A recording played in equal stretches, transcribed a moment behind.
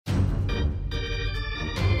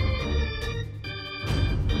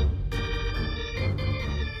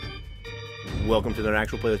Welcome to the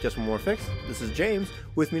actual play with Just One More Fix. This is James.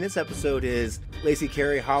 With me in this episode is Lacey,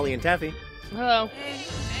 Carrie, Holly, and Taffy. Hello.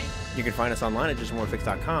 You can find us online at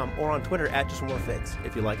justonemorefix.com or on Twitter at justonemorefix.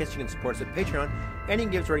 If you like us, you can support us at Patreon, and you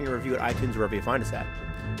can give us a rating and review at iTunes or wherever you find us at.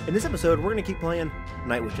 In this episode, we're going to keep playing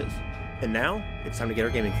Night Witches. And now, it's time to get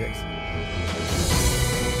our gaming fix.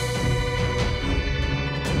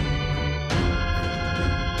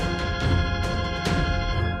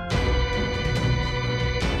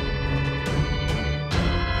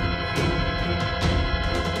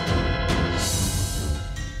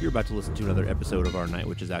 You're about to listen to another episode of our Night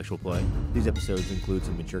Witches actual play. These episodes include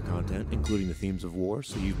some mature content, including the themes of war,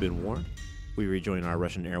 so you've been warned. We rejoin our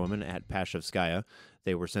Russian airwomen at Pashkovskaya.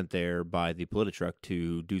 They were sent there by the Politotruck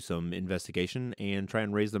to do some investigation and try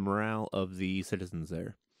and raise the morale of the citizens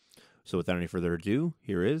there. So without any further ado,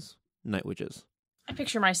 here is Night Witches. I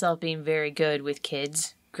picture myself being very good with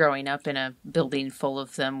kids, growing up in a building full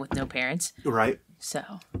of them with no parents. Right. So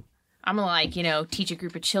I'm gonna, teach a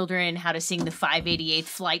group of children how to sing the 588th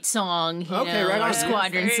flight song, right our on.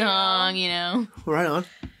 squadron song, Right on.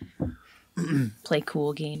 Play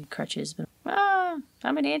cool game crutches, but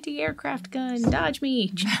I'm an anti-aircraft gun. Dodge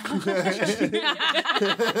me. Nice.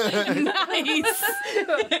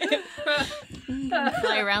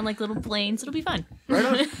 Fly around like little planes. It'll be fun. Right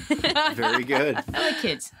on. Very good. I like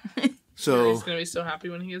kids. So Yuri's going to be so happy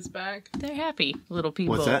when he gets back. They're happy little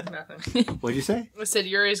people. What's that? Nothing. What'd you say? I said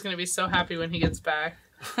Yuri's going to be so happy when he gets back.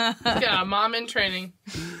 He's got a mom in training.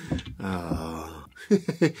 Oh.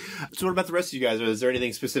 So what about the rest of you guys? Is there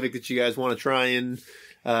anything specific that you guys want to try and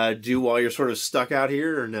do while you're sort of stuck out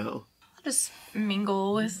here, or no? Just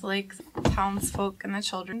mingle with, townsfolk and the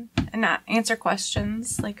children and not answer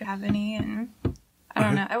questions, have any, and I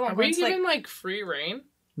don't know. I won't Are we go into, given, free reign?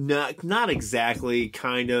 Not exactly.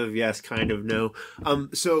 Kind of. Yes, kind of. No.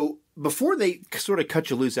 So before they sort of cut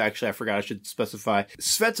you loose, actually, I forgot I should specify.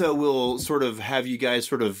 Sveta will sort of have you guys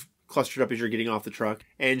sort of clustered up as you're getting off the truck.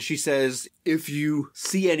 And she says, if you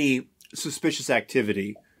see any suspicious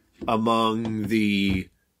activity among the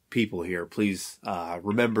people here, please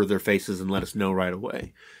remember their faces and let us know right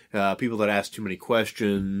away. People that ask too many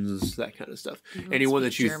questions, that kind of stuff. Anyone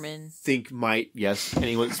that you think might,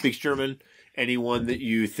 anyone that speaks German, anyone that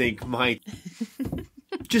you think might,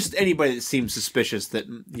 just anybody that seems suspicious that,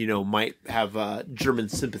 might have German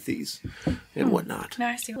sympathies and whatnot. No,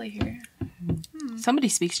 I see what here. Somebody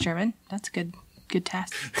speaks German. That's a good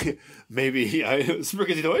task. Maybe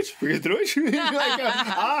sprechen Sie Deutsch? Sprechen Sie Deutsch?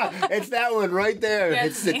 It's that one right there.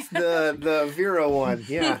 Yes. It's the Vera one.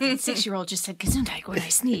 Yeah. 6-year-old just said Gesundheit when I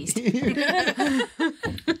sneezed.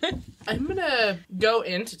 I'm going to go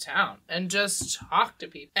into town and just talk to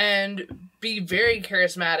people and be very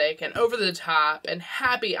charismatic and over the top and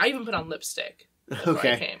happy. I even put on lipstick before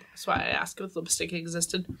I came. That's why I asked if lipstick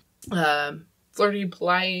existed. Flirty,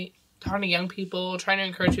 polite, talking to young people, trying to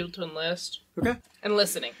encourage people to enlist. Okay. And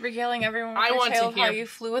listening. Regaling everyone with I your want to tale of how hear- you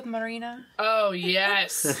flew with Marina. Oh,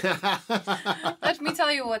 yes. Let me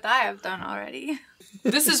tell you what I have done already.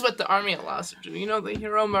 This is what the army allows you to do. You know the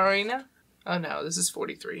hero Marina? Oh, no, this is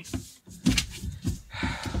 43.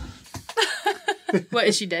 What,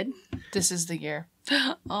 is she dead? This is the year.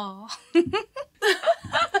 Oh.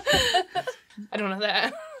 I don't know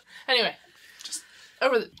that. Anyway, just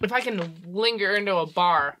if I can linger into a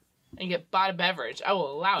bar and get bought a beverage, I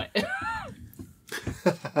will allow it.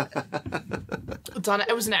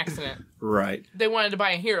 It was an accident. Right. They wanted to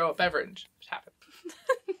buy a hero a beverage. It happened.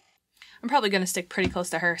 I'm probably going to stick pretty close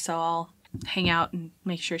to her, so I'll hang out and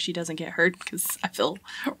make sure she doesn't get hurt because I feel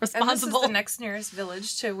And this is responsible. the next nearest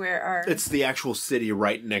village to where our... It's the actual city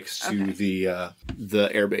right next to the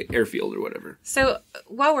airfield or whatever. So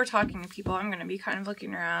while we're talking to people, I'm going to be kind of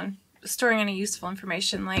looking around, storing any useful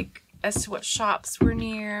information, as to what shops we're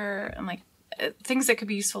near and things that could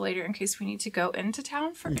be useful later in case we need to go into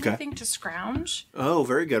town for anything to scrounge. Oh,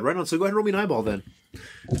 very good. Right on. So go ahead and roll me an eyeball then.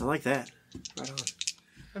 I like that. Right on.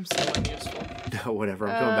 I'm so unuseful. No, whatever.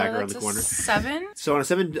 I'm coming back around the corner. 7. So on a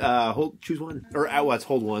 7, choose one. Or let's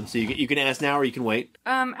hold one. So you can ask now or you can wait.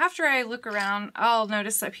 After I look around, I'll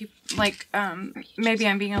notice that people maybe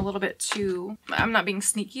I'm being a little bit too. I'm not being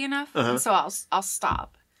sneaky enough, so I'll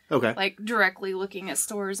stop. Okay. Directly looking at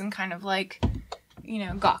stores and kind of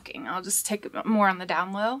gawking. I'll just take it more on the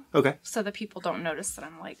down low. Okay. So that people don't notice that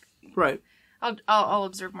I'm Right. I'll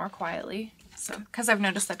observe more quietly. So because I've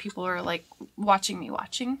noticed that people are watching me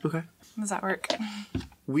watching. Okay. Does that work?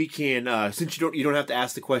 We can, since you don't have to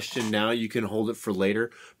ask the question now, you can hold it for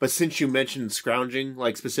later. But since you mentioned scrounging,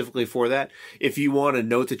 specifically for that, if you want to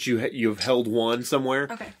note that you've held one somewhere,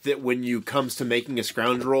 that when you comes to making a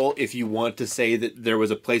scrounge roll, if you want to say that there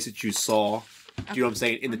was a place that you saw Do you know what I'm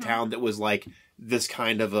saying? In the town that was like this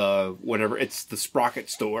kind of a whatever. It's the Sprocket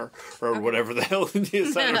store or whatever the hell it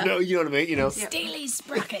is. I don't know. You know what I mean? You know, Staley's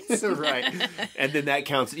Sprockets. right. And then that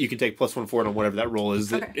counts. You can take +1 for it on whatever that roll is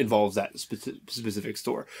that involves that specific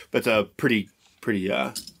store. But it's a pretty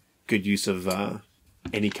good use of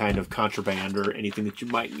any kind of contraband or anything that you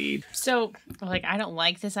might need. So, like, I don't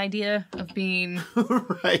like this idea of being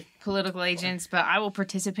Right. political agents, but I will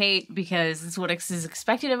participate because it's what is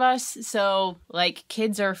expected of us. So, like,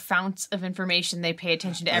 kids are founts of information. They pay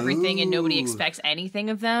attention to everything and nobody expects anything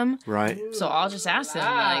of them. Right. So I'll just ask them,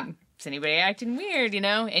 like, is anybody acting weird, you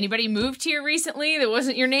know? Anybody moved here recently that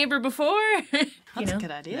wasn't your neighbor before? That's a good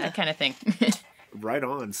idea. That kind of thing. Right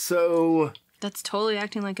on. So... That's totally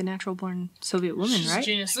acting like a natural-born Soviet woman, She's right?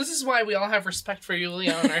 genius. This is why we all have respect for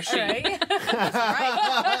Yulia on our sheet.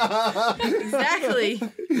 Exactly.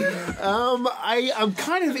 I'm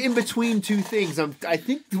kind of in between two things. I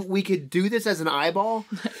think we could do this as an eyeball,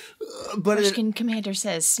 but Russian commander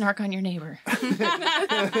says, snark on your neighbor. but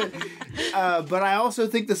I also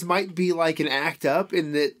think this might be like an act up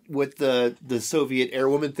in that with the Soviet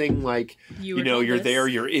airwoman thing. Like You know, were you're told there,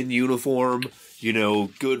 this. you're in uniform. You know,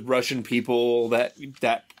 good Russian people. That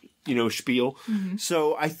you know, spiel. Mm-hmm.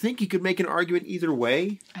 So I think you could make an argument either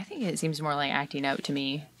way. I think it seems more like acting out to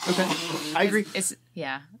me. Okay, I agree. It's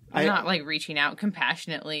I'm not like reaching out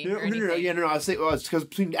compassionately or anything. No. I was saying, it's because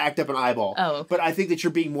between act up and eyeball. Oh, okay. But I think that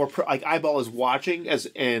you're being more like eyeball is watching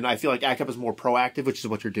and I feel like act up is more proactive, which is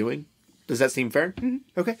what you're doing. Does that seem fair?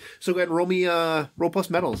 Mm-hmm. Okay, so go ahead and roll me roll plus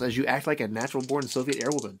medals as you act like a natural-born Soviet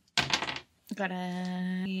airwoman. Got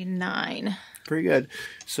a 9. Pretty good.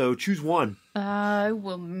 So choose one. I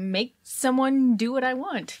will make someone do what I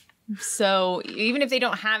want. So even if they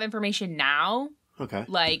don't have information now, Okay.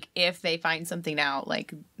 like if they find something out,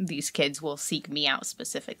 like these kids will seek me out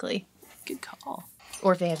specifically. Good call.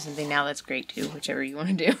 Or if they have something now, that's great too. Whichever you want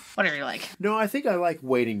to do. Whatever you like. No, I think I like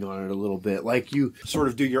waiting on it a little bit. Like you sort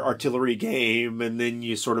of do your artillery game and then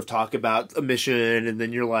you sort of talk about a mission and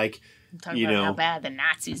then you're like, Talk you about know, how bad the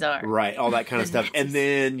Nazis are. right, all that kind of stuff. And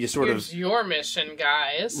then you sort Here's of, your mission,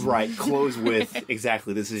 guys. right, close with,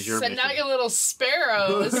 exactly, this is your Send mission. out your little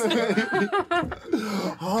sparrows.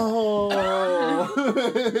 Oh,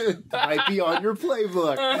 might be on your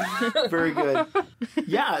playbook. Very good.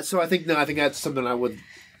 Yeah, so I think that's something I would,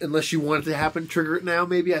 unless you want it to happen, trigger it now.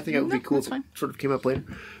 Maybe I think it would be cool. If it sort of came up later.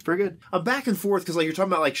 Very good. I'm back and forth because like you're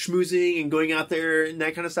talking about like schmoozing and going out there and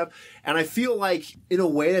that kind of stuff, and I feel like in a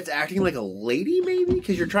way that's acting like a lady maybe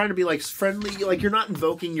because you're trying to be like friendly, like you're not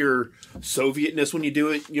invoking your Sovietness when you do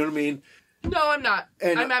it. You know what I mean? No, I'm not.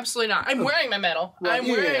 And- I'm absolutely not. I'm wearing my medal. Right, I'm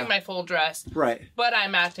yeah. wearing my full dress. Right. But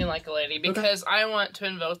I'm acting like a lady because I want to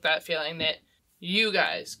invoke that feeling that you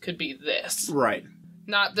guys could be this. Right.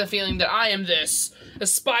 Not the feeling that I am this,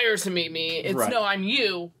 aspire to meet me. It's Right. no, I'm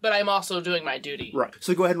you, but I'm also doing my duty. Right.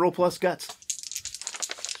 So go ahead and roll plus guts.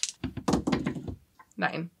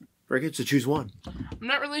 9. Very good. So choose one. I'm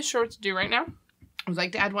not really sure what to do right now. I would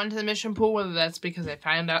like to add one to the mission pool, whether that's because I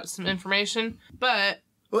found out some information, but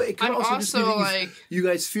Well, it could I'm also just be also, that you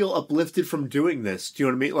guys feel uplifted from doing this. Do you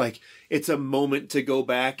know what I mean? Like, it's a moment to go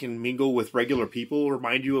back and mingle with regular people,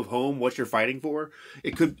 remind you of home, what you're fighting for.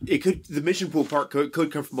 It could, the mission pool part could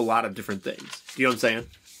come from a lot of different things. Do you know what I'm saying?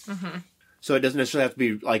 Mm-hmm. So it doesn't necessarily have to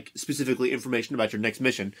be, like, specifically information about your next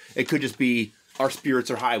mission. It could just be, our spirits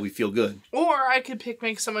are high, we feel good. Or I could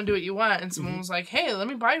make someone do what you want, and someone was like, hey, let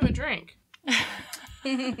me buy you a drink.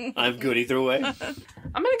 I'm good either way. I'm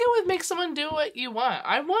gonna go with make someone do what you want.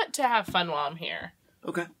 I want to have fun while I'm here.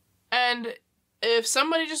 Okay. And if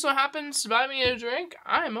somebody just so happens to buy me a drink,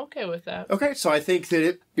 I'm okay with that. Okay, so I think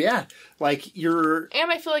that like you're...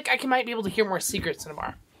 And I feel like I might be able to hear more secrets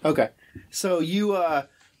tomorrow. Okay. So you are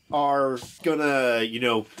gonna,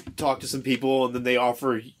 talk to some people and then they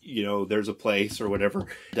offer, there's a place or whatever.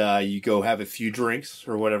 You go have a few drinks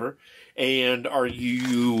or whatever. And are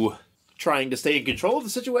you trying to stay in control of the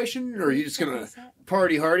situation or are you just gonna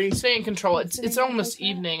party hardy? Stay in control. It's almost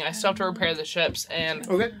evening. I still have to repair the ships, and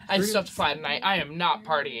Okay. I just have to fly tonight. I am not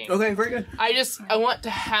partying. Okay, very good. I want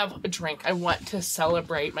to have a drink. I want to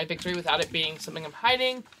celebrate my victory without it being something I'm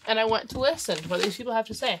hiding, and I want to listen to what these people have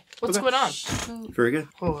to say. What's Okay. going on? Very good.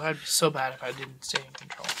 Oh, I'd be so bad if I didn't stay in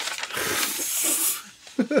control.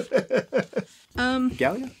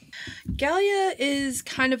 Gallia? Gallia is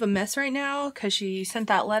kind of a mess right now because she sent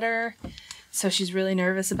that letter. So she's really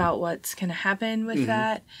nervous about what's going to happen with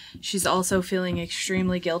that. She's also feeling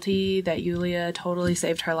extremely guilty that Yulia totally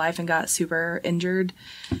saved her life and got super injured.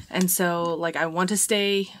 And so, I want to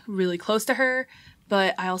stay really close to her,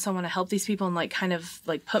 but I also want to help these people and like kind of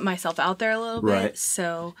like put myself out there a little bit. Right.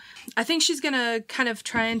 So I think she's gonna kind of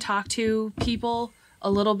try and talk to people a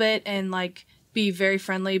little bit and like be very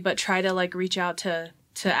friendly, but try to like reach out to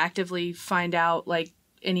actively find out like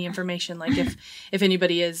any information, like if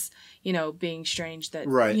anybody is, you know, being strange, that,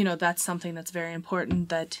 right. you know, that's something that's very important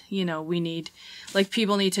that, you know, we need, like,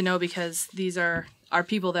 people need to know, because these are our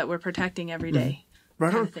people that we're protecting every day.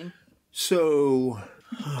 Right kind on. of thing. So,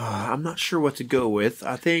 I'm not sure what to go with.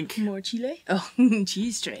 I think... More chile? Oh,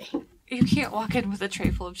 cheese tray. You can't walk in with a tray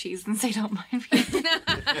full of cheese and say, don't mind me.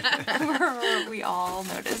 We all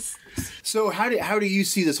notice. So how do you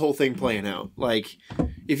see this whole thing playing out? Like,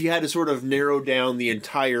 if you had to sort of narrow down the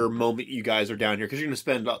entire moment you guys are down here, because you're going to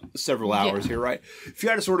spend several hours here, right? If you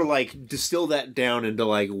had to sort of like distill that down into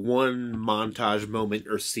like one montage moment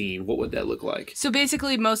or scene, what would that look like? So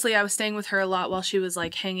basically, mostly I was staying with her a lot while she was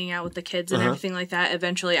like hanging out with the kids and everything like that.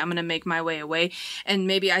 Eventually, I'm going to make my way away. And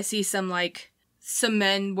maybe I see some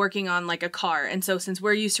men working on like a car, and so since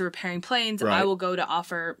we're used to repairing planes, right. I will go to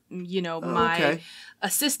offer, you know, my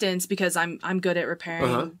assistance, because I'm good at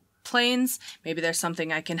repairing planes. Maybe there's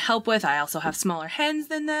something I can help with. I also have smaller hands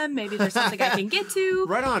than them. Maybe there's something I can get to.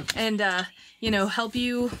 Right on. And you know, help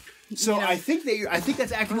you. So you know. I think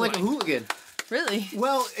that's acting like a hooligan. Really?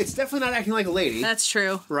 Well, it's definitely not acting like a lady. That's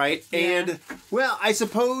true. Right? Yeah. And well, I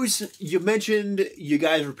suppose you mentioned you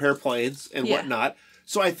guys repair planes and whatnot.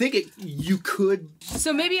 So I think you could.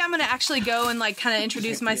 So maybe I'm going to actually go and like kind of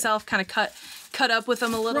introduce myself, kind of cut up with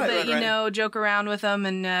them a little bit, you know, joke around with them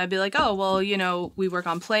and be like, oh, well, you know, we work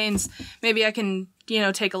on planes. Maybe I can, you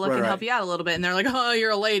know, take a look and help you out a little bit. And they're like, oh,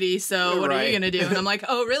 you're a lady, so what are you going to do? And I'm like,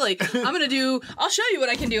 oh, really? I'll show you what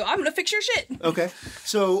I can do. I'm going to fix your shit. Okay.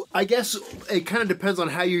 So I guess it kind of depends on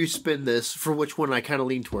how you spin this for which one I kind of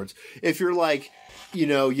lean towards. If you're like, you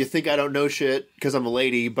know, you think I don't know shit because I'm a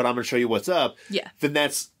lady, but I'm going to show you what's up. Yeah. Then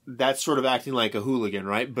that's sort of acting like a hooligan,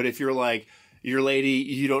 right? But if you're like, you're a lady,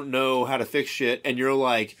 you don't know how to fix shit, and you're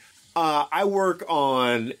like, I work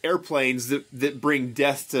on airplanes that bring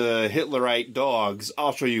death to Hitlerite dogs,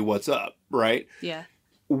 I'll show you what's up, right? Yeah.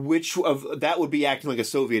 Which of that would be acting like a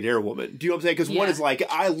Soviet airwoman? Do you know what I'm saying? Because one is like,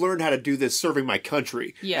 I learned how to do this serving my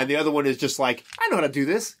country. Yeah. And the other one is just like, I know how to do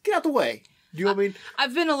this. Get out the way. Do you know what I mean?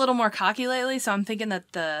 I've been a little more cocky lately, so I'm thinking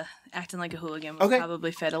that the acting like a hooligan would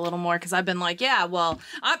probably fit a little more, because I've been like, yeah, well,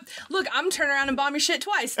 I'm turning around and bomb your shit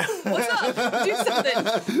twice. What's up? Do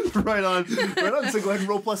something. Right on. Right on. So go ahead and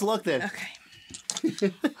roll plus luck then.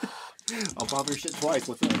 Okay. I'll bomb your shit twice.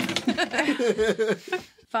 What's up?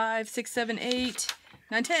 5, 6, 7, 8,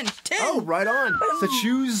 9, 10. 10. Oh, right on. So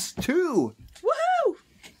choose 2. Woohoo!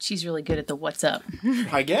 She's really good at the what's up.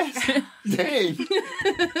 I guess. Dang.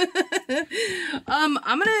 I'm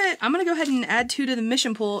gonna go ahead and add 2 to the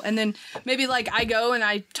mission pool, and then maybe like I go and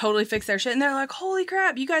I totally fix their shit, and they're like, "Holy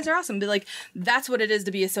crap, you guys are awesome!" Be like, "That's what it is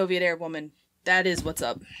to be a Soviet air woman. That is what's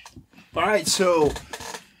up." All right, so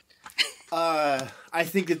I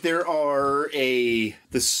think that there are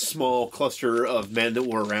this small cluster of men that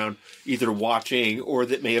were around, either watching or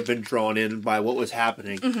that may have been drawn in by what was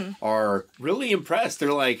happening, are really impressed.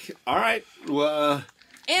 They're like, all right, well...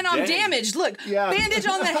 And I'm damaged. Look, bandage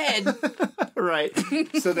on the head. Right.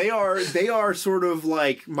 So they are sort of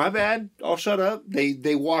like, my bad, I'll shut up.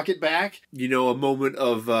 They walk it back. You know, a moment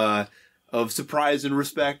of surprise and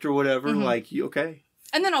respect or whatever. Like, okay.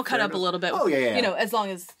 And then I'll cut up a little bit. Oh, yeah. You know, as long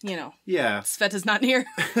as, you know. Yeah. Sveta's not near.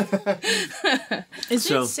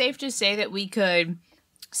 Is it safe to say that we could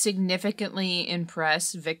significantly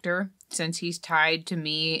impress Victor, since he's tied to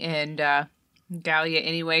me and Dahlia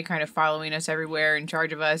anyway, kind of following us everywhere, in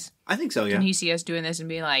charge of us? I think so, yeah. Can he see us doing this and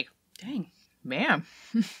be like, dang, ma'am?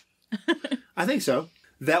 I think so.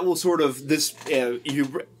 That will sort of,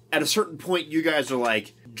 at a certain point, you guys are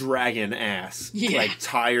like dragging ass. Yeah. Like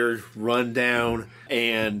tired, run down,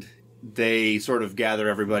 and they sort of gather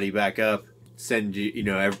everybody back up, send you,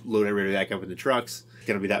 load everybody back up in the trucks. It's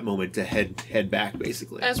going to be that moment to head back,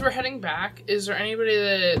 basically. As we're heading back, is there anybody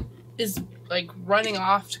that is like running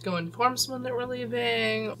off to go inform someone that we're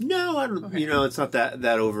leaving? No, I don't. Okay. It's not that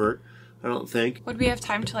overt. I don't think. Would we have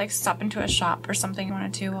time to like stop into a shop or something you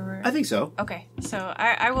wanted to? Or... I think so. Okay, so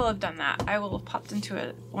I will have done that. I will have popped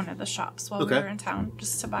into one of the shops while we were in town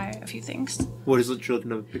just to buy a few things. What is it you're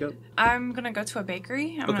looking to pick up? I'm going to go to a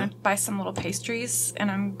bakery. I'm going to buy some little pastries,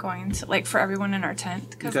 and I'm going to, like, for everyone in our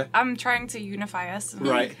tent, because I'm trying to unify us. And,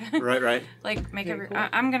 right. Like, make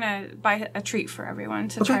I'm going to buy a treat for everyone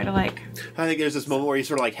to try to, like... I think there's this moment where you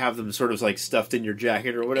sort of, like, have them sort of, like, stuffed in your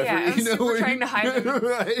jacket or whatever. Yeah, I'm super trying to hide them.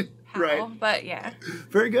 Right. But, yeah.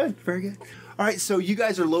 Very good. Very good. All right, so you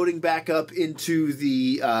guys are loading back up into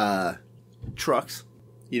the trucks,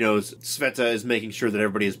 Sveta is making sure that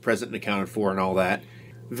everybody is present and accounted for and all that.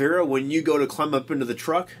 Vera, when you go to climb up into the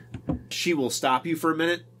truck, she will stop you for a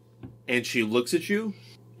minute, and she looks at you,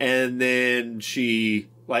 and then she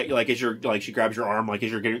she grabs your arm, like as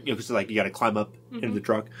you're getting, cause like you got to climb up into the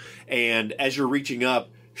truck, and as you're reaching up,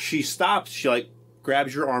 she stops. She like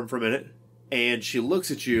grabs your arm for a minute, and she looks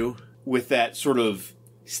at you with that sort of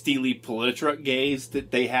steely politruk gaze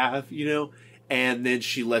that they have, and then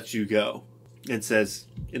she lets you go and says,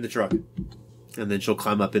 "In the truck," and then she'll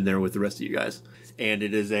climb up in there with the rest of you guys. And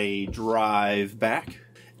it is a drive back,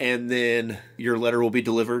 and then your letter will be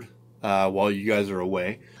delivered while you guys are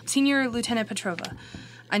away. Senior Lieutenant Petrova,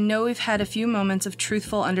 I know we've had a few moments of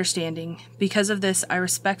truthful understanding. Because of this, I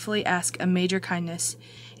respectfully ask a major kindness.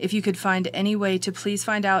 If you could find any way to please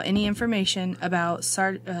find out any information about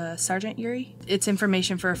Sergeant Yuri. It's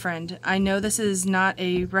information for a friend. I know this is not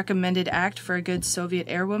a recommended act for a good Soviet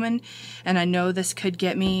airwoman, and I know this could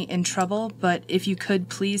get me in trouble, but if you could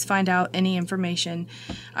please find out any information,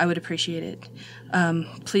 I would appreciate it.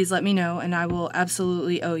 Please let me know, and I will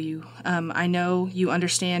absolutely owe you. I know you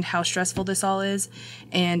understand how stressful this all is,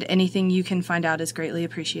 and anything you can find out is greatly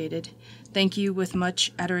appreciated. Thank you with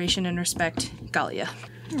much adoration and respect, Galia.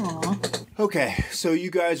 Aww. Okay, so you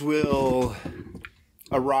guys will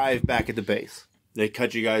arrive back at the base. They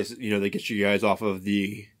cut you guys, they get you guys off of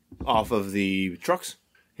the trucks,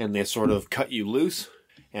 and they sort of cut you loose,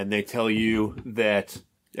 and they tell you that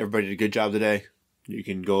everybody did a good job today. You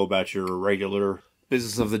can go about your regular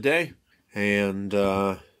business of the day, and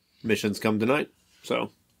missions come tonight. So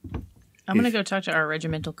I'm going to go talk to our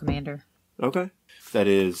regimental commander. Okay. That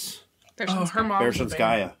is her mom's a bear.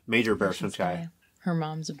 Pashkovskaya, Major Pashkovskaya. Her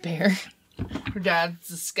mom's a bear. Her dad's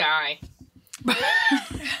the sky. What?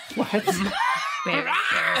 Bear,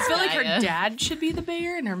 I feel like her dad should be the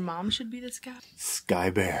bear and her mom should be the sky.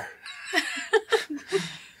 Sky Bear.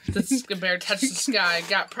 The bear touched the sky,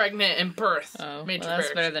 got pregnant, and birth. Oh, Major well, that's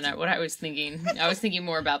bear. better than what I was thinking. I was thinking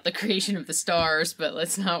more about the creation of the stars, but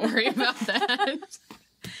let's not worry about that.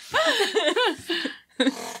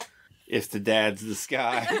 If the dad's the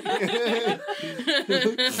sky. Yeah,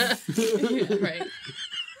 right.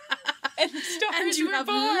 And the stars And you were have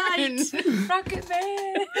born. light. Rocket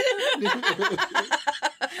Man.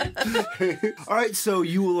 All right, so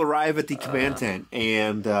you will arrive at the command tent,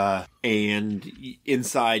 and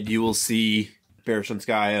inside you will see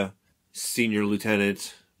Pashkovskaya, Senior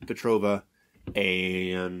Lieutenant Petrova,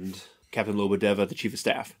 and Captain Lobodeva, the Chief of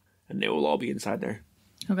Staff, and they will all be inside there.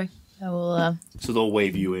 Okay. I will, So they'll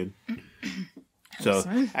wave you in. So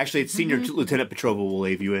actually, it's Senior Lieutenant Petrova will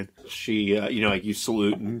wave you in. She, you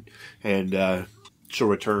salute, and she'll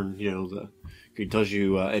return. She tells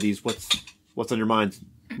you, Eddie's, what's on your mind,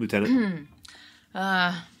 Lieutenant?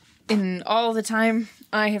 in all the time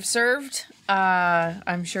I have served,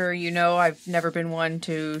 I'm sure I've never been one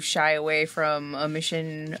to shy away from a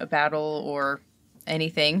mission, a battle, or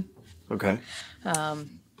anything. Okay.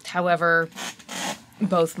 However,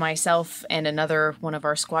 both myself and another one of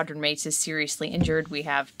our squadron mates is seriously injured. We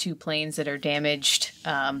have 2 planes that are damaged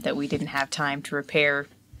that we didn't have time to repair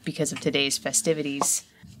because of today's festivities.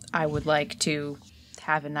 I would like to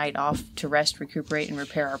have a night off to rest, recuperate, and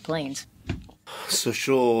repair our planes. So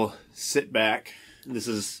she'll sit back. This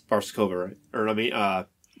is Pashkovskaya, right? Or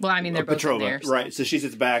They're both Petrova, in there. So right? So she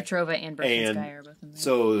sits back. Petrova and Bershensky are both in there.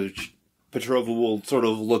 So Petrova will sort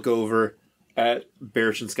of look over at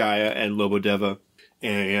Bershensky and Lobodeva,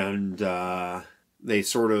 and they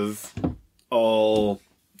sort of all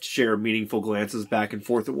share meaningful glances back and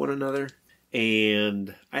forth at one another.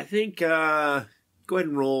 And I think go ahead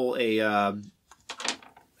and roll a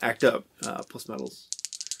act up plus medals.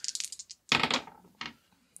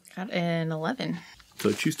 Got an 11.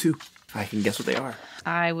 So choose 2. I can guess what they are.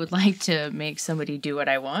 I would like to make somebody do what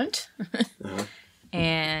I want.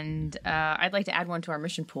 And I'd like to add one to our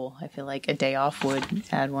mission pool. I feel like a day off would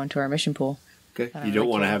add one to our mission pool. Okay. You don't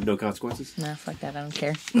want to have no consequences? No, fuck that. I don't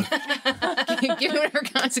care. Give whatever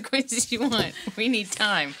consequences you want. We need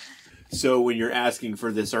time. So when you're asking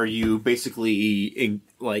for this, are you basically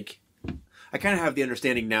I kind of have the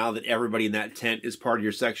understanding now that everybody in that tent is part of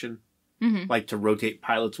your section, like to rotate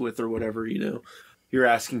pilots with or whatever, You're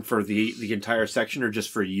asking for the entire section or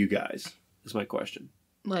just for you guys, is my question.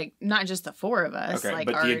 Like, not just the 4 of us. Okay, like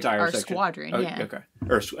but our, the entire our section. squadron, yeah. Okay.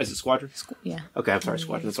 Or is it squadron? Yeah. Okay, I'm sorry,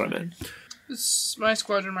 squadron. That's what I meant. It's my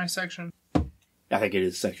squadron, my section. I think it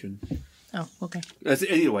is section. Oh, okay.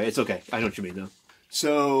 Either way, it's okay. I know what you mean, though.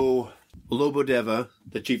 So, Lobodeva,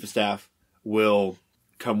 the Chief of Staff, will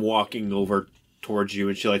come walking over towards you,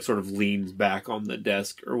 and she sort of leans back on the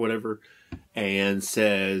desk or whatever and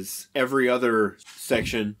says, every other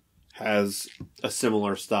section has a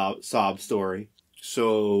similar sob story.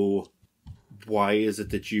 So why is it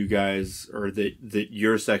that you guys, or that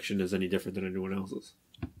your section is any different than anyone else's?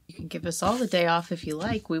 You can give us all the day off if you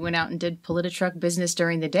like. We went out and did Polititruck business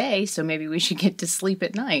during the day, so maybe we should get to sleep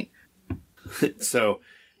at night. So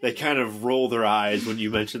they kind of roll their eyes when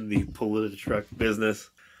you mention the Polititruck business.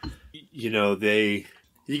 You know, you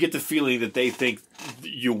get the feeling that they think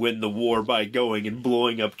you win the war by going and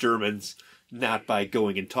blowing up Germans, not by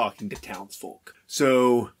going and talking to townsfolk.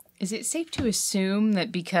 So, is it safe to assume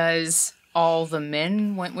that because all the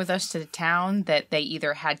men went with us to the town, that they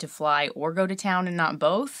either had to fly or go to town and not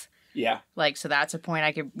both? Yeah. Like, so that's a point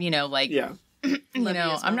I could, Yeah.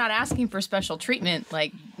 I'm not asking for special treatment.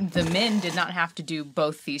 Like, the men did not have to do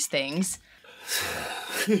both these things.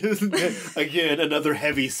 Again, another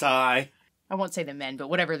heavy sigh. I won't say the men, but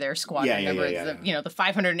whatever their squadron number is. Yeah. The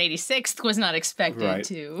 586th was not expected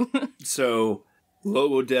to. So,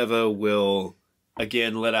 Lobodeva will,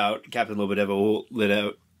 again, Captain Lobodeva will let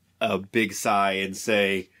out a big sigh and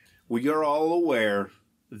say, we are all aware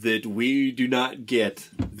that we do not get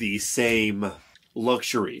the same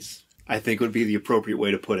luxuries, I think would be the appropriate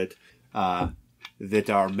way to put it, that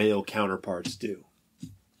our male counterparts do.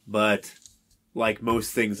 But, like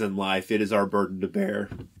most things in life, it is our burden to bear,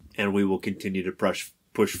 and we will continue to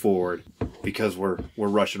push forward because we're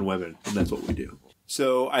Russian women, and that's what we do.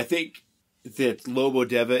 So I think that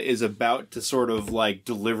Lobodeva is about to sort of like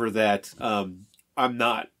deliver that, I'm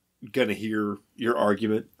not going to hear your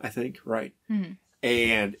argument, I think, right? Mm-hmm.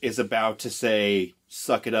 And is about to say,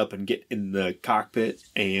 suck it up and get in the cockpit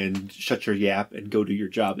and shut your yap and go do your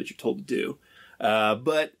job that you're told to do.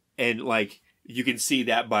 You can see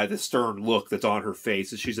that by the stern look that's on her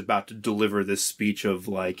face as she's about to deliver this speech of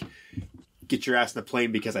like, get your ass in the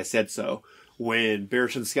plane because I said so. When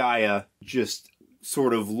Pashkovskaya just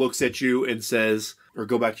sort of looks at you and says, or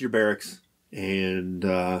go back to your barracks and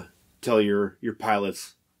tell your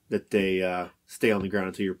pilots that they stay on the ground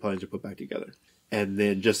until your planes are put back together. And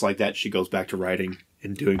then just like that, she goes back to writing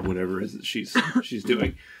and doing whatever it is that she's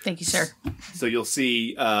doing. Thank you, sir. So you'll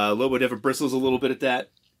see Lobodeva bristles a little bit at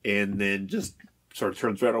that and then just sort of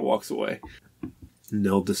turns around and walks away. And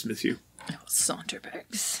they'll dismiss you. I will saunter back.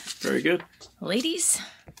 Very good. Ladies,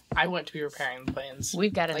 I went to be repairing the planes.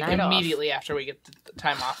 we've got a night off. Immediately after we get the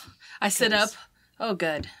time off. I sit up. Oh,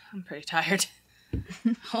 good. I'm pretty tired.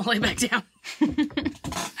 I'll lay back down.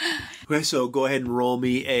 Okay, so go ahead and roll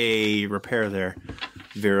me a repair there,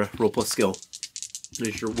 Vera. Roll plus skill.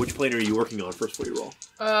 Which plane are you working on first before you roll?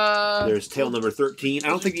 There's tail number 13. I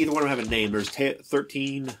don't think either one of them have a name. There's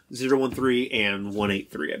 13, 013, and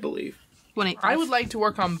 183, I believe. 185. I would like to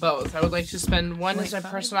work on both. I would like to spend one as my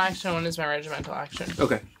personal action, one as my regimental action.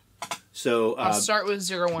 Okay. So I'll start with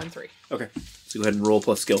 013. Okay. So go ahead and roll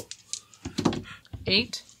plus skill.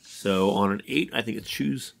 8. So on an 8, I think it's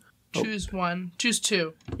choose. Choose 1. Choose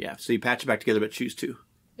 2. Yeah, so you patch it back together, but choose 2.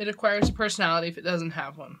 It acquires a personality if it doesn't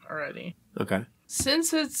have one already. Okay.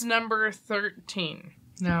 Since it's number 13.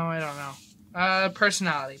 No, I don't know.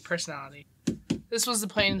 Personality. This was the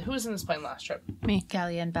plane. Who was in this plane last trip? Me,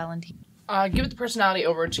 Gallia, and Valentine. Give it the personality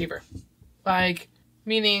overachiever.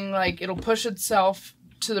 Meaning, it'll push itself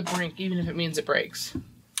to the brink, even if it means it breaks.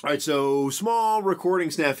 All right, so small recording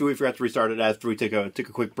snafu. We forgot to restart it after we took a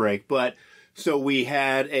quick break. But so we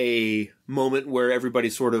had a moment where everybody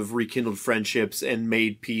sort of rekindled friendships and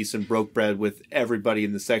made peace and broke bread with everybody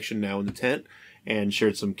in the section now in the tent and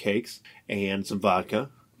shared some cakes and some vodka,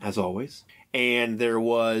 as always. And there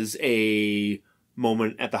was a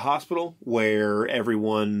moment at the hospital where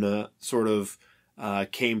everyone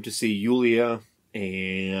came to see Yulia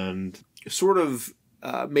and sort of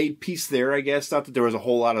made peace there, I guess. Not that there was a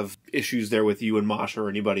whole lot of issues there with you and Masha or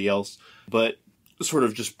anybody else, but sort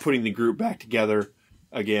of just putting the group back together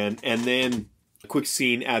again. And then a quick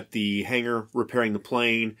scene at the hangar repairing the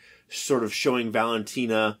plane, sort of showing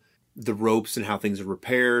Valentina the ropes and how things are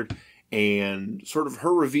repaired, and sort of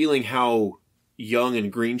her revealing how young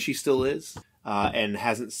and green she still is, and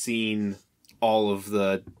hasn't seen all of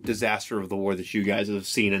the disaster of the war that you guys have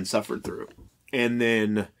seen and suffered through. And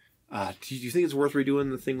then, do you think it's worth redoing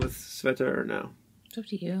the thing with Sveta or no? It's up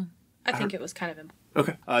to you. I think it was kind of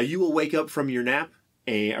important. Okay. You will wake up from your nap,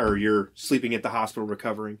 or you're sleeping at the hospital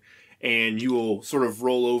recovering, and you will sort of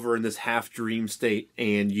roll over in this half-dream state,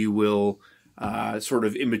 and you will sort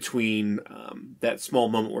of in between that small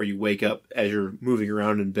moment where you wake up as you're moving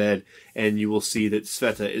around in bed, and you will see that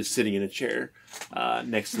Sveta is sitting in a chair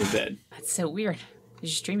next to the bed. That's so weird. I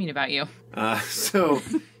was just dreaming about you. So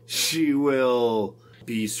she will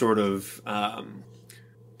be sort of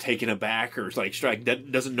taken aback or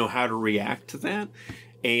doesn't know how to react to that.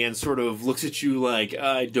 and sort of looks at you like,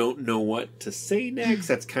 I don't know what to say next.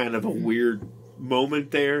 That's kind of a weird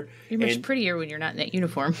moment there. You're much prettier when you're not in that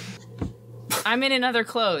uniform. I'm in other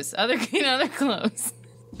clothes. Other clothes.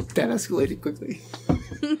 That escalated quickly.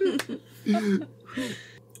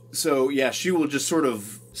 So, yeah, she will just sort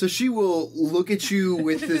of... So she will look at you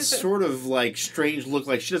with this sort of, like, strange look,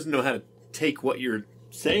 like she doesn't know how to take what you're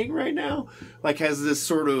saying right now. Like, has this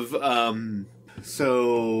sort of,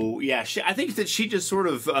 So, yeah, I think that she just sort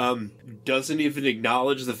of doesn't even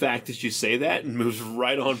acknowledge the fact that you say that and moves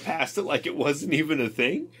right on past it like it wasn't even a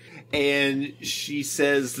thing. And she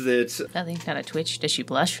says that... Nothing, not a twitch. Does she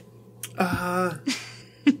blush?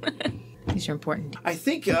 These are important. I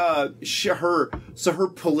think her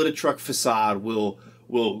Politotruck facade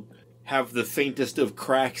will have the faintest of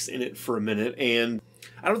cracks in it for a minute, and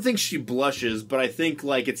I don't think she blushes, but I think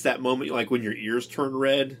like it's that moment like when your ears turn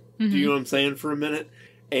red. Mm-hmm. Do you know what I'm saying? For a minute,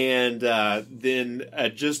 and then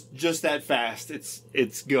just that fast,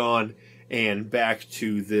 it's gone, and back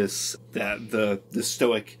to the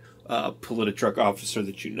stoic Politotruck officer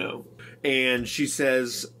that you know, and she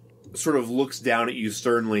says. Sort of looks down at you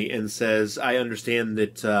sternly and says, I understand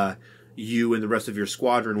that you and the rest of your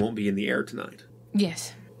squadron won't be in the air tonight.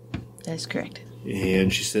 Yes, that is correct.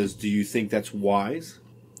 And she says, do you think that's wise?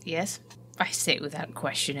 Yes. I say it without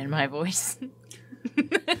question in my voice.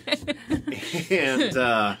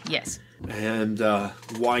 And, yes. And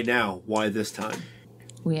why now? Why this time?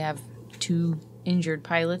 We have 2 injured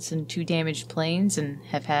pilots and 2 damaged planes and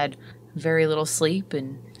have had very little sleep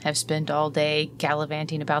and have spent all day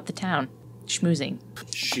gallivanting about the town, schmoozing.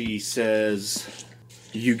 She says,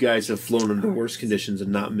 you guys have flown under worse conditions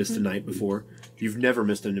and not missed a night before. You've never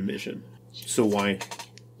missed an mission. So why?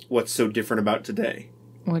 What's so different about today?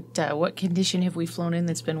 What condition have we flown in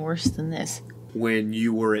that's been worse than this? When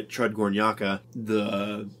you were at Trudgornyaka,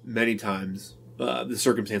 many times, the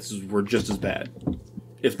circumstances were just as bad,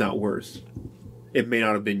 if not worse. It may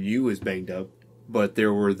not have been you as banged up, but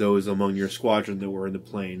there were those among your squadron that were in the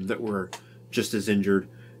plane that were just as injured,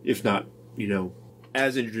 if not,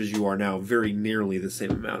 as injured as you are now, very nearly the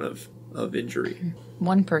same amount of injury.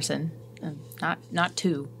 1 person, not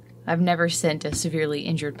 2. I've never sent a severely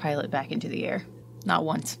injured pilot back into the air. Not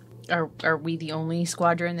once. Are we the only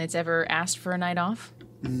squadron that's ever asked for a night off?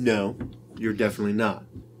 No, you're definitely not.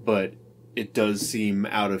 But it does seem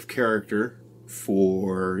out of character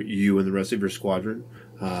for you and the rest of your squadron,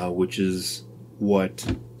 which is...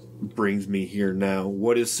 what brings me here now.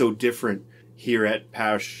 What is so different here at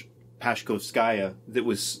Pashkovskaya that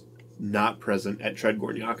was not present at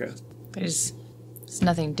Trudgornyaka? There's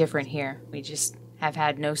nothing different here. We just have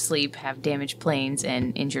had no sleep, have damaged planes,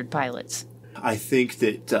 and injured pilots. I think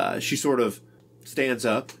that she sort of stands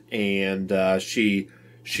up and she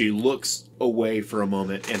looks away for a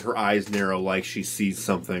moment and her eyes narrow like she sees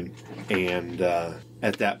something. And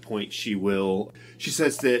at that point she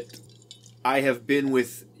says that I have been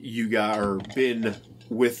with you guys, or been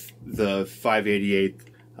with the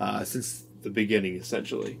 588th since the beginning,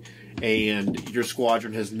 essentially. And your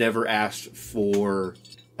squadron has never asked for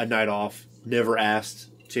a night off, never asked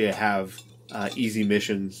to have easy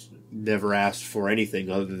missions, never asked for anything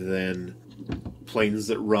other than planes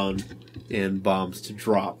that run and bombs to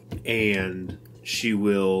drop. And she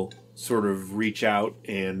will sort of reach out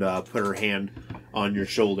and put her hand on your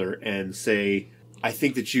shoulder and say... I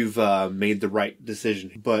think that you've made the right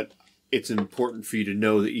decision, but it's important for you to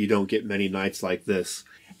know that you don't get many nights like this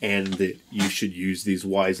and that you should use these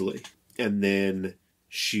wisely. And then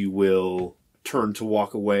she will turn to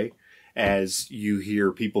walk away as you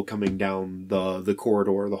hear people coming down the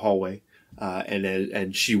corridor, the hallway,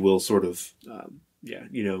 and she will sort of,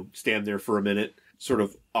 stand there for a minute, sort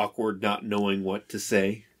of awkward, not knowing what to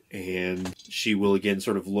say. And she will again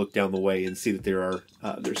sort of look down the way and see that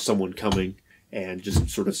there's someone coming. And just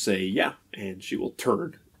sort of say, yeah. And she will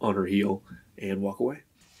turn on her heel and walk away.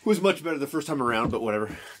 It was much better the first time around, but whatever.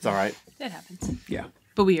 It's all right. That happens. Yeah.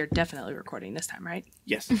 But we are definitely recording this time, right?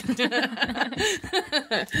 Yes.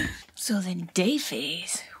 So then day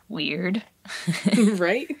phase. Weird.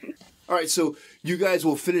 Right? All right, so you guys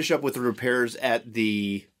will finish up with the repairs at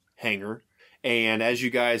the hangar. And as you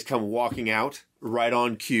guys come walking out, right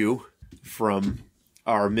on cue from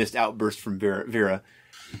our missed outburst from Vera,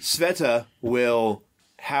 Sveta will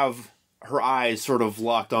have her eyes sort of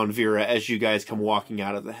locked on Vera as you guys come walking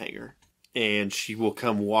out of the hangar. And she will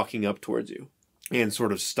come walking up towards you and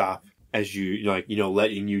sort of stop as you,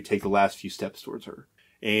 letting you take the last few steps towards her.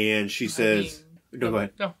 And she says... go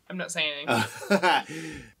ahead. No, I'm not saying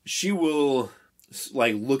anything. She will,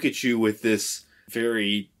 look at you with this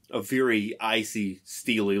very icy,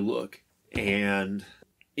 steely look. And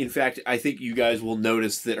In fact, I think you guys will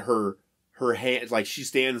notice that her hands, like she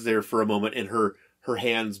stands there for a moment and her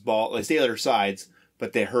hands ball, they stay at her sides,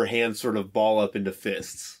 but her hands sort of ball up into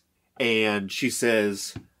fists. And she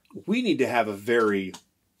says, we need to have a very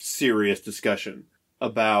serious discussion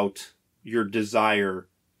about your desire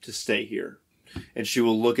to stay here. And she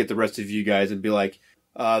will look at the rest of you guys and be like,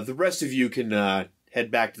 the rest of you can head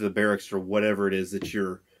back to the barracks or whatever it is that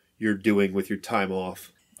you're doing with your time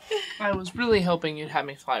off. I was really hoping you'd have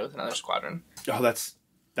me fly with another squadron. Oh, that's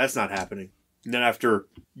not happening. And then after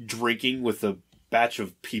drinking with a batch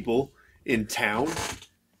of people in town,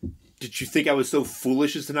 did you think I was so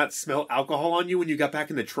foolish as to not smell alcohol on you when you got back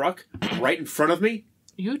in the truck? Right in front of me?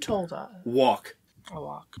 You told us. Walk. I'll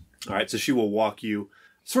walk. All right, so she will walk you,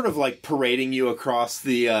 sort of like parading you across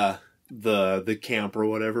the camp or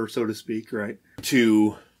whatever, so to speak, right?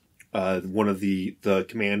 To one of the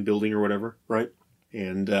command building or whatever, right?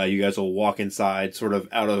 And you guys will walk inside, sort of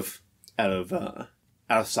out of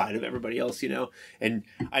sight of everybody else, you know. And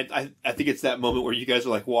I think it's that moment where you guys are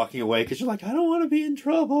like walking away because you're like, I don't want to be in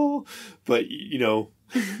trouble, but you know,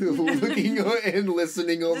 looking and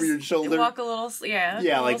listening over your shoulder. Walk a little,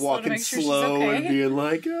 like walking slow and being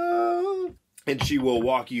like, oh. And she will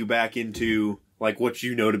walk you back into like what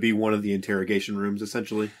you know to be one of the interrogation rooms,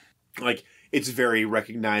 essentially. Like, it's very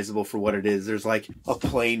recognizable for what it is. There's like a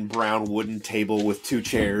plain brown wooden table with 2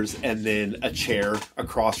 chairs and then a chair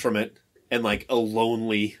across from it and like a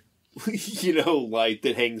lonely, light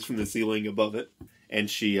that hangs from the ceiling above it. And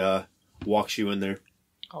she walks you in there.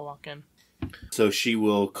 I'll walk in. So she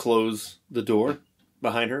will close the door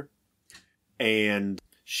behind her and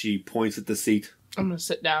she points at the seat. I'm going to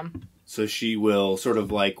sit down. So she will sort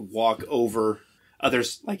of like walk over.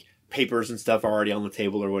 There's like papers and stuff already on the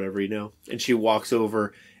table or whatever, you know. And she walks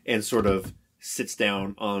over and sort of sits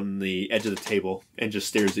down on the edge of the table and just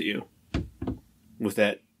stares at you with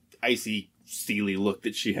that icy, steely look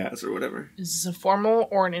that she has or whatever. Is this a formal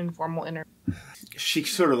or an informal interview? She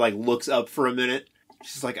sort of like looks up for a minute.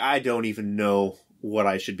 She's like, I don't even know what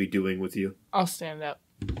I should be doing with you. I'll stand up.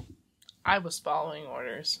 I was following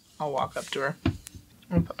orders. I'll walk up to her.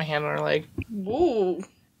 I'll put my hand on her leg. Whoa.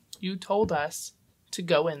 You told us to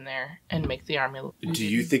go in there and make the army. Do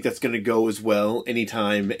you think that's going to go as well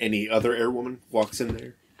anytime any other airwoman walks in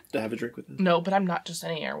there to have a drink with them? No, but I'm not just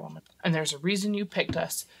any airwoman. And there's a reason you picked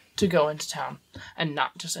us to go into town and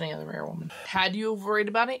not just any other airwoman. Had you worried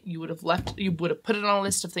about it, you would have put it on a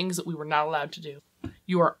list of things that we were not allowed to do.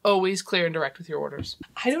 You are always clear and direct with your orders.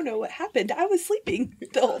 I don't know what happened. I was sleeping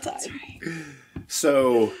the whole time.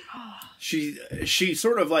 So she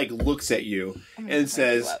sort of like looks at you and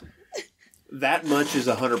says, that much is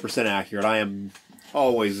 100% accurate. I am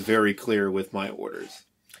always very clear with my orders.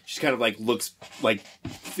 She kind of like looks like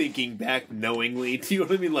thinking back knowingly. Do you know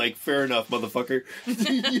what I mean? Like, fair enough, motherfucker.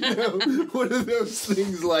 One of those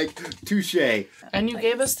things like, touche. And you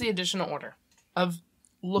gave us the additional order of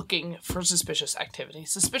looking for suspicious activity.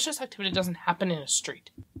 Suspicious activity doesn't happen in a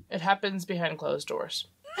street. It happens behind closed doors.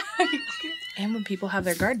 And when people have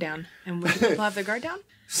their guard down. And when people have their guard down?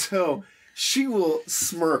 So she will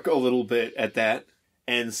smirk a little bit at that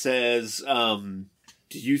and says, do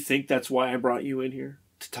you think that's why I brought you in here?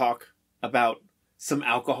 To talk about some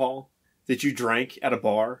alcohol that you drank at a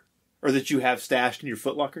bar or that you have stashed in your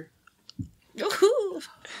footlocker?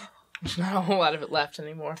 There's not a whole lot of it left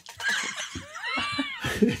anymore.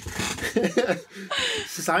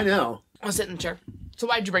 Says, I know. I'll sit in the chair. So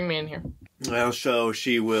why'd you bring me in here? Well, so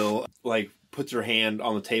she will, like, puts her hand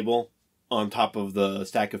on the table on top of the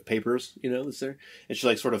stack of papers, that's there. And she,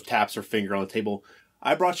 like, sort of taps her finger on the table.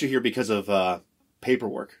 I brought you here because of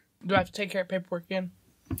paperwork. Do I have to take care of paperwork again?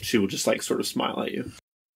 She will just, like, sort of smile at you.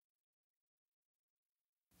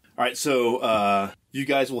 All right, so you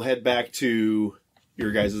guys will head back to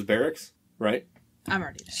your guys' barracks, right? I'm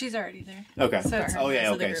already there. She's already there. Okay. So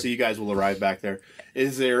okay. So you guys will arrive back there.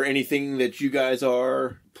 Is there anything that you guys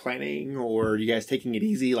are planning, or are you guys taking it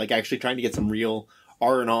easy, like actually trying to get some real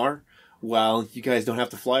R&R while you guys don't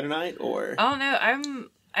have to fly tonight, or? Oh, no,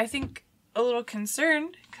 I think a little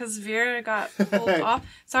concerned because Vera got pulled off.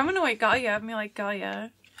 So I'm going to wake Galia up and be like,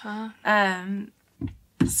 Galia. Huh?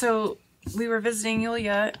 So we were visiting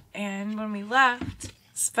Yulia, and when we left,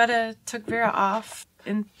 Sveta took Vera off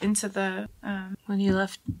into the when you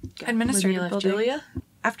left administrative building. Julia?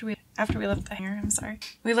 After we left the hangar, I'm sorry.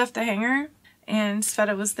 We left the hangar, and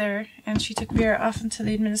Sveta was there, and she took Vera off into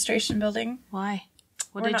the administration building. Why?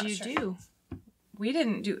 What We're did not you sure. do? We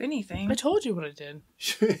didn't do anything. I told you what I did.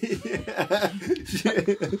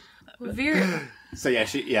 Vera. So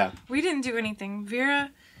yeah. We didn't do anything. Vera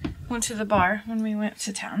went to the bar when we went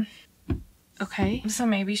to town. Okay. So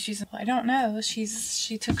maybe I don't know. She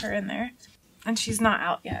took her in there. And she's not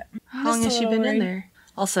out yet. How long has she been in there?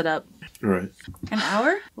 I'll set up. All right. An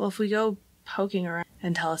hour? Well, if we go poking around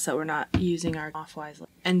and tell us that we're not using our off wisely.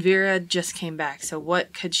 And Vera just came back, so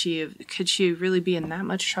what could she really be in that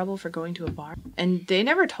much trouble for going to a bar? And they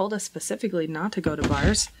never told us specifically not to go to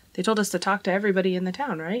bars. They told us to talk to everybody in the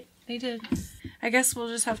town, right? They did. I guess we'll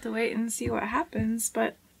just have to wait and see what happens,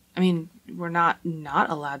 but... I mean, we're not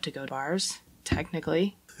allowed to go to bars,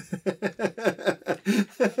 technically.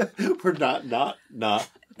 We're not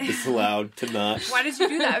disallowed to not. Why did you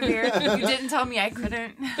do that, Vera? You didn't tell me I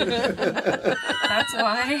couldn't. That's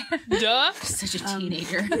why. Duh. Such a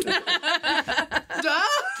teenager. Duh.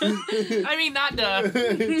 I mean, not duh.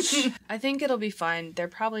 I think it'll be fine. They're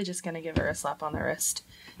probably just going to give her a slap on the wrist.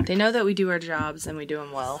 They know that we do our jobs and we do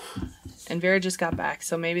them well. And Vera just got back,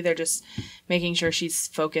 so maybe they're just making sure she's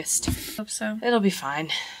focused. Hope so. It'll be fine.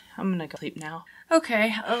 I'm going to go sleep now.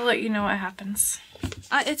 Okay, I'll let you know what happens.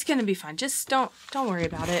 It's going to be fine. Just don't worry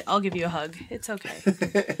about it. I'll give you a hug. It's okay.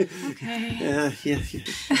 Okay. Yeah.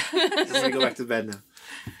 I'm going to go back to bed now.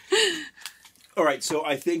 All right, so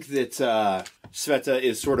I think that Sveta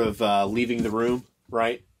is sort of leaving the room,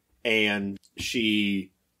 right? And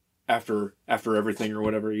she, after everything or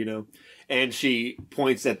whatever, and she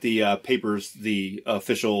points at the papers, the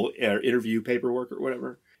official interview paperwork or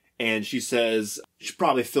whatever. And she says, you should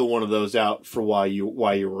probably fill one of those out for why you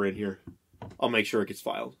were in here. I'll make sure it gets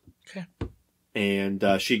filed. Okay.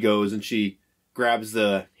 And she goes and she grabs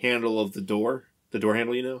the handle of the door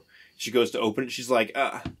handle, She goes to open it. She's like,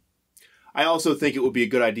 I also think it would be a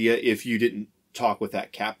good idea if you didn't talk with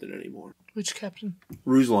that captain anymore. Which captain?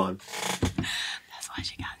 Ruslan. That's why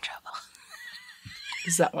she got in trouble.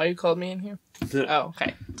 Is that why you called me in here? Oh,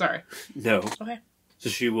 okay. Sorry. No. Okay. So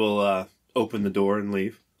she will open the door and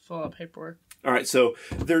leave. Fill out paperwork. All right, so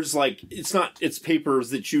there's it's papers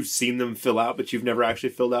that you've seen them fill out, but you've never actually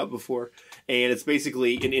filled out before. And it's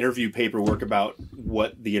basically an interview paperwork about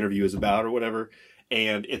what the interview is about or whatever.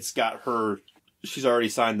 And it's got she's already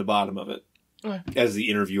signed the bottom of it as the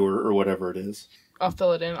interviewer or whatever it is. I'll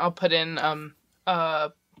fill it in. I'll put in,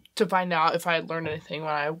 to find out if I had learned anything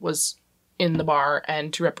when I was in the bar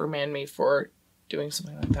and to reprimand me for doing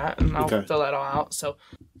something like that. And I'll fill that all out. So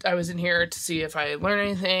I was in here to see if I learned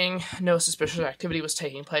anything. No suspicious activity was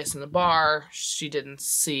taking place in the bar. She didn't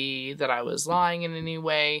see that I was lying in any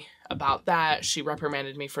way about that. She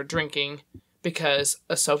reprimanded me for drinking because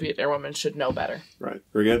a Soviet airwoman should know better. Right.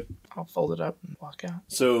 Very good. I'll fold it up and walk out.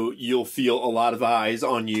 So you'll feel a lot of eyes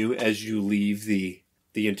on you as you leave the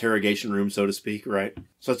interrogation room, so to speak, right?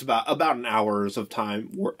 So it's about an hour's of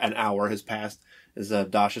time. An hour has passed, as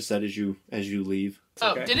Dasha said, as you leave.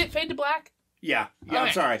 Okay. Did it fade to black? Yeah. Okay.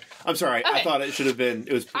 I'm sorry. Okay. I thought it should have been.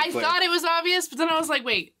 It was. I thought it was obvious, but then I was like,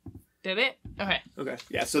 wait, did it? Okay.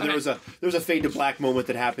 Yeah. So there was a fade to black moment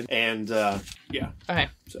that happened, and yeah. Okay.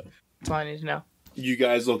 So that's all I need to know. You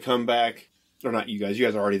guys will come back, or not you guys. You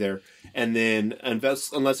guys are already there, and then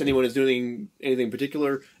unless anyone is doing anything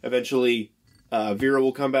particular, eventually Vera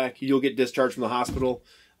will come back. You'll get discharged from the hospital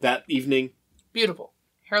that evening. Beautiful.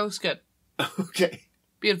 Hair looks good. Okay.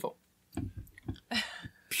 Beautiful.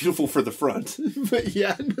 Beautiful for the front, but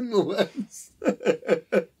yeah, nonetheless.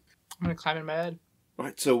 I'm gonna climb in my bed. All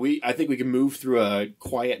right, so I think we can move through a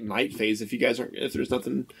quiet night phase if there's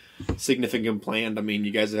nothing significant planned. I mean,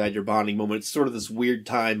 you guys have had your bonding moment. It's sort of this weird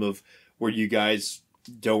time of where you guys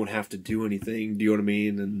don't have to do anything. Do you know what I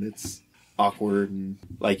mean? And it's awkward, and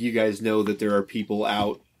you guys know that there are people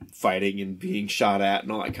out fighting and being shot at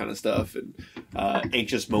and all that kind of stuff, and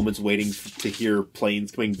anxious moments waiting to hear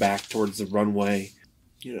planes coming back towards the runway.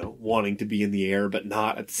 Wanting to be in the air, but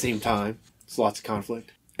not at the same time. It's lots of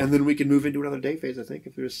conflict. And then we can move into another day phase, I think,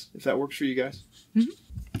 if that works for you guys. Mm-hmm.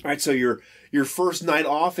 All right, so your first night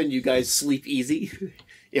off, and you guys sleep easy,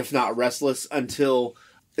 if not restless, until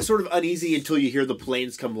it's sort of uneasy until you hear the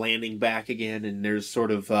planes come landing back again, and there's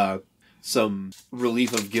sort of some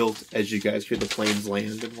relief of guilt as you guys hear the planes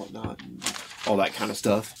land and whatnot, and all that kind of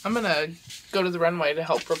stuff. I'm gonna go to the runway to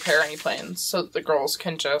help repair any planes so that the girls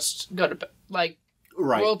can just go to bed.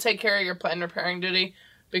 Right. We'll take care of your plane repairing duty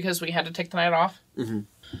because we had to take the night off. Mm-hmm.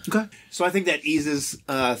 Okay. So I think that eases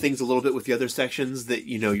things a little bit with the other sections that,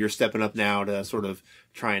 you're stepping up now to sort of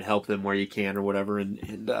try and help them where you can or whatever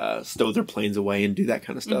and stow their planes away and do that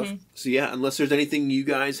kind of stuff. Mm-hmm. So yeah, unless there's anything you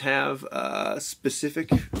guys have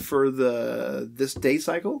specific for this day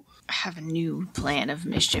cycle. I have a new plan of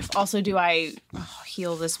mischief. Also, do I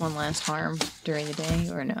heal this one last harm during the day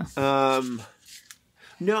or no?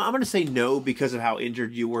 No, I'm going to say no because of how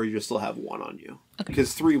injured you were. You still have 1 on you.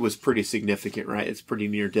 Because 3 was pretty significant, right? It's pretty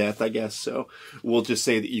near death, I guess. So we'll just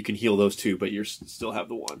say that you can heal those 2, but you still have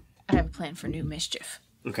the 1. I have a plan for new mischief.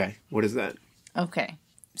 Okay. What is that? Okay.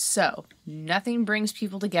 So, nothing brings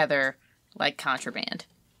people together like contraband.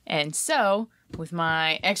 And so, with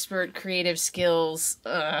my expert creative skills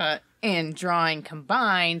and drawing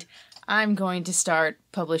combined, I'm going to start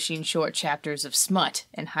publishing short chapters of smut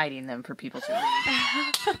and hiding them for people to read.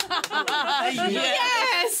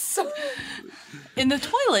 Yes! In the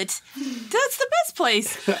toilet. That's the best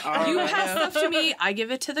place. You pass stuff to me, I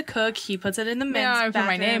give it to the cook, he puts it in the men's I put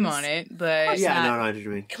my name bathrooms. on it, but Yeah, no, I know what you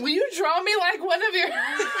mean. Will you draw me like one of your...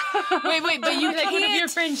 Wait, but you like one of your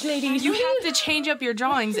can't. French ladies. You have to change up your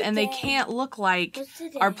drawings, and they can't look like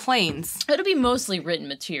our planes. It'll be mostly written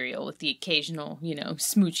material with the occasional,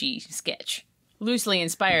 smoochy sketch. Loosely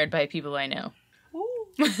inspired by people I know.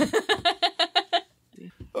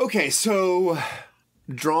 Okay, so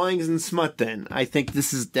drawings and smut then. I think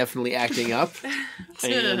this is definitely acting up.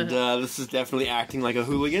 And this is definitely acting like a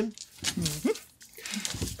hooligan.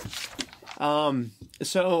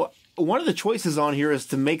 So one of the choices on here is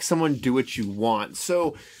to make someone do what you want.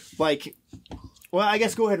 So, like, well, I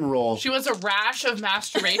guess go ahead and roll. She wants a rash of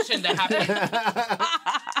masturbation to happen.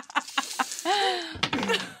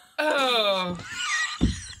 Oh.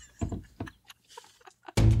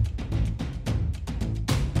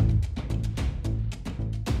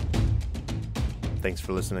 Thanks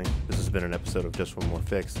for listening. This has been an episode of Just One More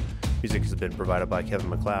Fix. Music has been provided by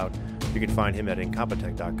Kevin MacLeod. You can find him at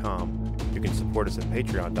incompetech.com. You can support us at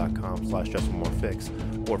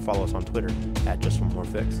patreon.com/JustOneMoreFix or follow us on Twitter at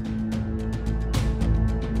JustOneMoreFix.